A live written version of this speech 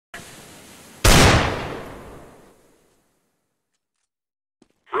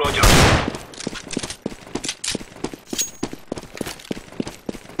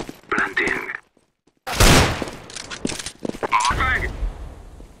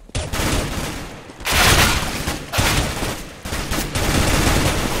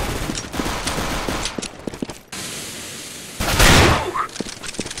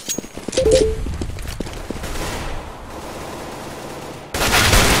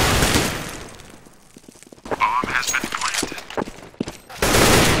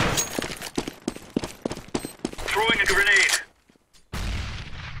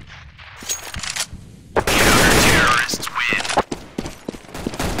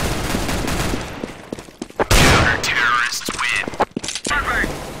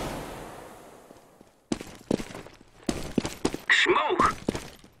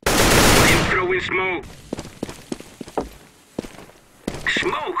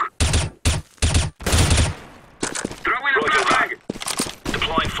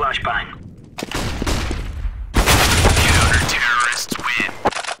flashbang. Counter-terrorists win.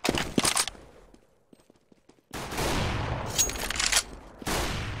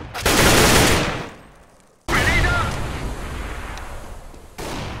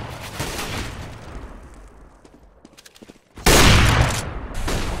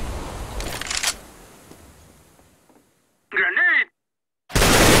 Grenade!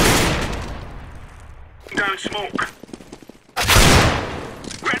 Down smoke.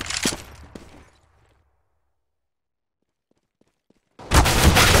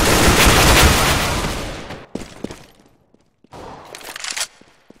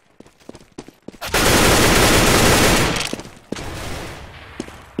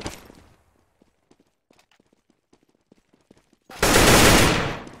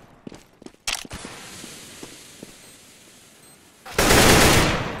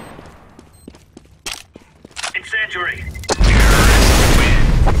 Incendiary. Terrorists win.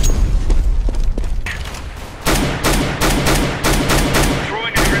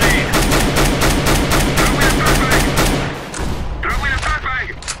 Throwing a grenade. Throwing a flashbang. Throwing a flashbang.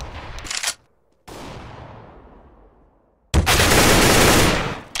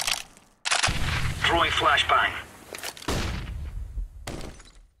 Throwing flashbang.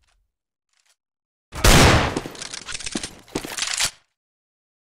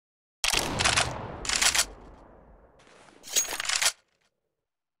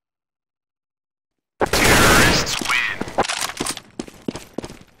 Terrorists win.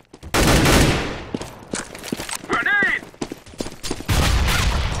 Grenade!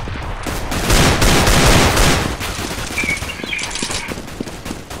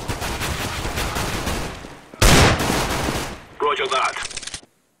 Roger that.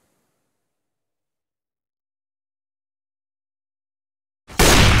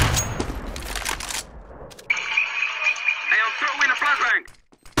 I am throwing a flashbang.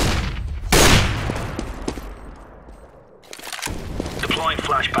 Deploying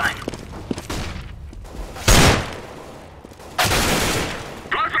flashbang.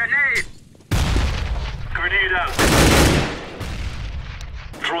 Flash grenade! Grenade out.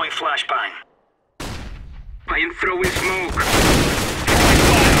 Throwing flashbang. I am throwing smoke.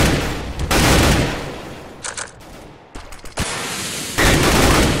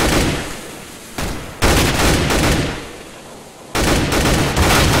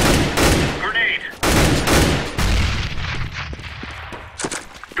 Grenade!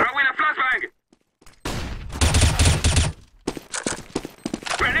 Throwing a flashbang!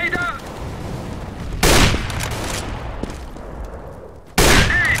 Grenade out!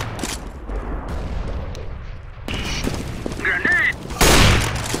 Grenade! Grenade!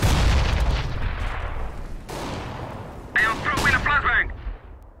 I am throwing a flashbang!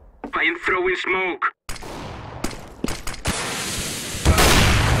 I am throwing smoke.